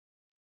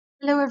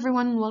Hello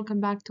everyone, and welcome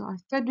back to our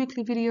third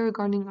weekly video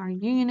regarding our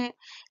unit,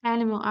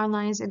 Animal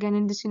Allies. Again,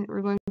 in this unit,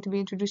 we're going to be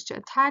introduced to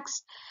a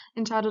text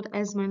entitled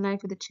As My Life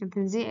with a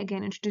Chimpanzee.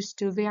 Again, introduced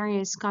to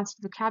various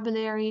concepts of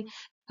vocabulary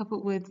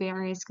coupled with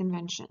various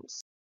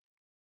conventions.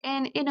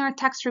 And in our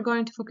text, we're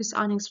going to focus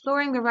on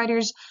exploring the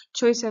writer's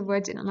choice of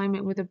words in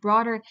alignment with a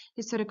broader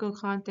historical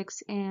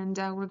context, and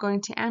we're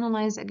going to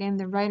analyze again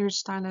the writer's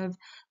style of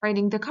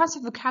writing. The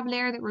concept of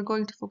vocabulary that we're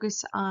going to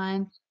focus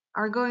on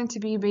are going to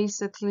be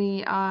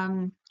basically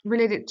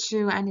related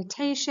to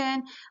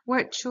annotation,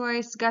 word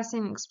choice,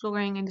 guessing,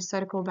 exploring, and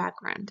historical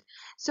background.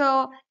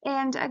 So,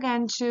 and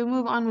again, to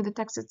move on with the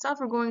text itself,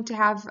 we're going to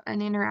have an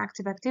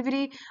interactive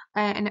activity,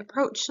 an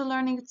approach to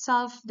learning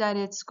itself that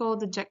it's called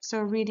the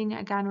jigsaw reading.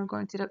 Again, we're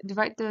going to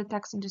divide the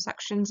text into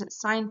sections,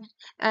 assign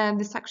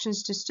the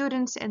sections to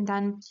students, and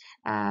then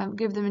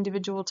give them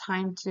individual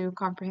time to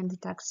comprehend the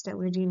text that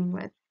we're dealing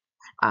with.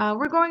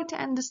 We're going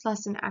to end this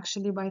lesson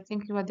actually by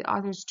thinking about the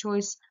author's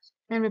choice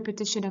and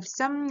repetition of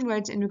some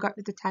words in regard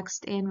to the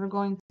text, and we're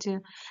going to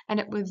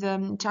end up with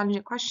a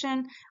challenging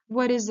question.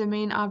 What is the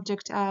main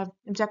objective of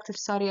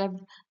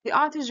the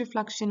author's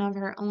reflection of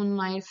her own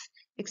life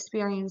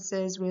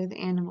experiences with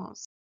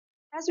animals?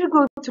 As we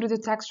go through the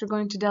text, we're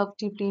going to delve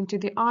deeply into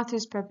the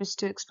author's purpose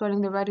to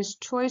exploring the writer's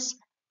choice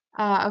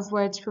of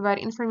words, provide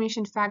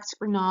information, facts,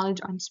 or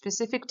knowledge on a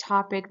specific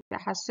topic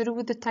that has to do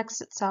with the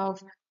text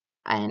itself,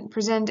 and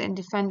present and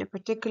defend a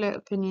particular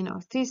opinion or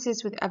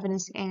thesis with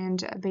evidence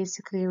and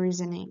basically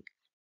reasoning.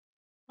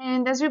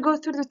 And as we go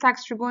through the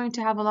text, we're going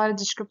to have a lot of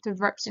descriptive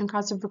verbs and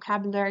concept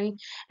vocabulary,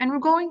 and we're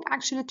going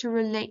actually to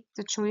relate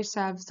the choice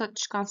of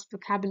such concept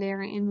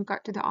vocabulary in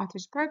regard to the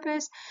author's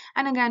purpose.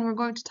 And again, we're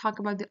going to talk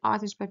about the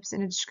author's purpose in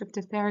the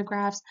descriptive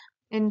paragraphs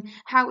and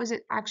how is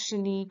it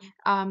actually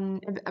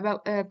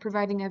about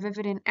providing a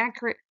vivid and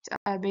accurate,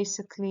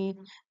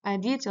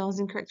 details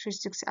and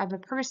characteristics of a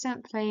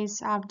person,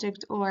 place,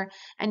 object, or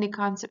any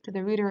concept to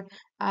the reader,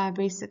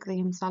 basically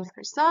himself,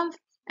 herself.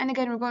 And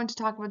again, we're going to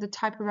talk about the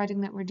type of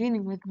writing that we're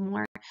dealing with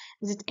more,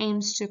 as it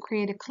aims to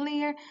create a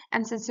clear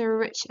and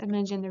sensory-rich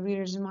image in the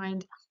reader's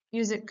mind.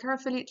 Use it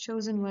carefully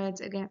chosen words,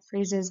 again,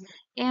 phrases,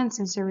 and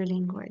sensory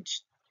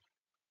language.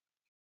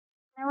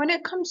 Now, when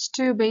it comes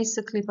to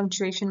basically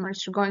punctuation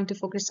marks, we're going to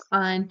focus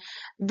on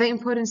the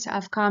importance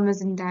of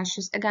commas and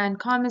dashes. Again,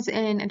 commas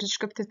in a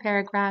descriptive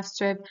paragraph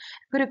serve a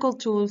critical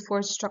tool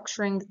for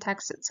structuring the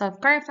text itself,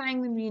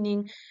 clarifying the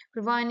meaning,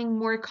 providing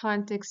more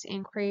context,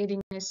 and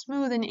creating a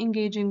smooth and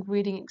engaging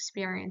reading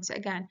experience.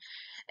 Again,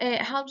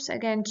 it helps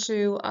again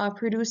to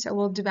produce a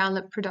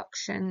well-developed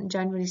production,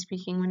 generally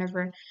speaking,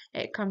 whenever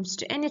it comes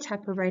to any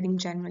type of writing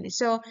generally.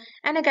 So,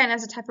 and again,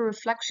 as a type of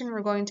reflection,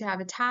 we're going to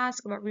have a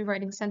task about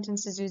rewriting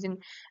sentences using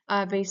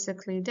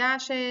basically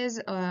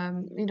dashes,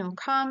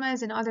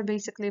 commas, and other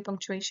basically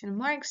punctuation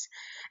marks.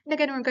 And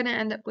again, we're going to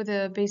end up with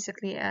a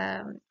basically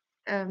a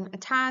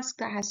task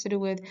that has to do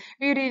with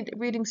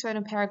reading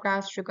certain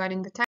paragraphs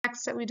regarding the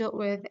text that we dealt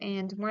with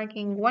and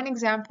marking one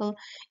example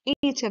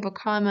each of a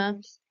comma,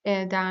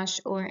 a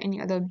dash, or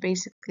any other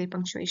basically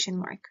punctuation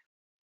mark.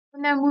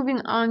 Now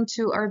moving on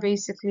to our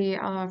basically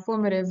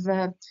formative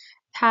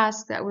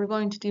task that we're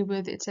going to deal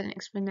with. It's an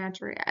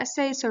explanatory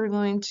essay, so we're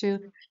going to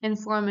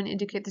inform and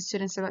educate the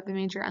students about the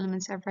major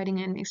elements of writing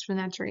an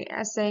explanatory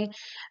essay.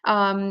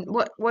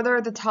 What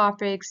are the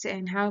topics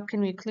and how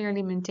can we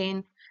clearly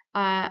maintain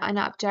an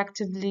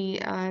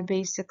objectively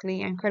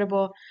basically and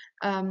credible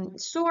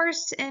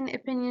source and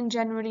opinion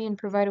generally, and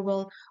provide a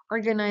well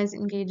organized,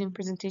 engaging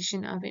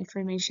presentation of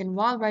information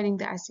while writing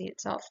the essay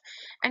itself.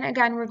 And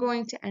again, we're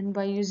going to end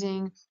by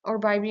using or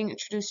by being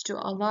introduced to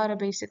a lot of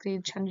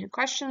basically challenging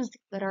questions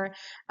that are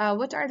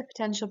what are the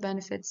potential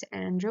benefits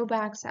and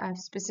drawbacks of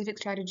specific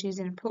strategies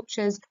and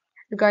approaches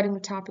regarding the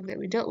topic that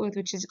we dealt with,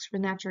 which is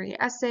explanatory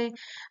essay.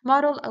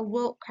 Model a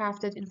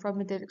well-crafted,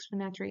 informative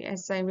explanatory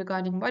essay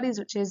regarding bodies,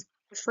 which is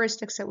the first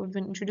text that we've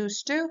been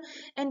introduced to,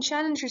 and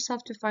challenge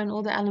yourself to find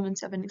all the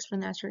elements of an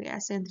explanatory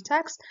essay in the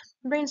text.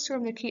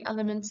 Brainstorm the key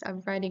elements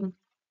of writing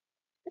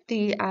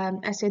the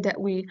essay that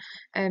we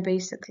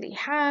basically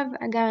have,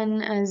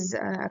 again, as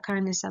a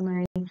kind of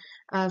summary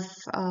of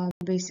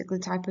basically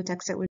type of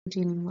text that we're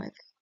dealing with.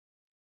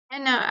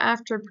 And now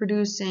after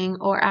producing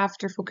or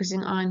after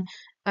focusing on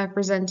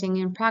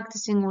presenting and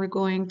practicing, we're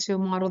going to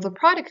model the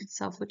product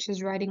itself, which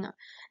is writing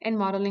and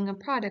modeling a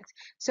product.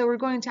 So we're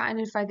going to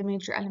identify the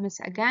major elements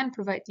again,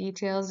 provide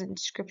details and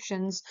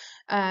descriptions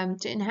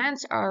to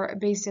enhance our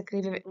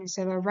basically vividness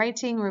of our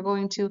writing. We're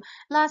going to,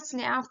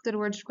 lastly,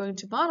 afterwards, we're going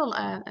to model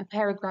a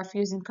paragraph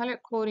using color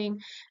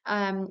coding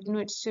in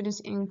which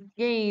students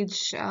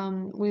engage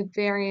with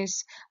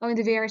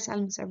the various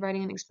elements of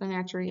writing an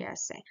explanatory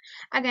essay.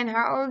 Again,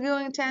 how are we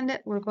going to end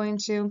it? We're going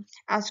to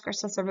ask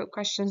ourselves several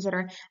questions that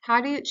are: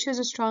 how do you choose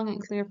a strong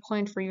and clear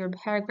point for your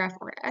paragraph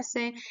or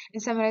essay?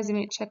 And summarize the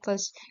main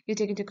checklist you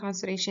take into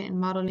consideration in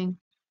modeling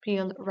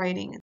field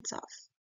writing itself.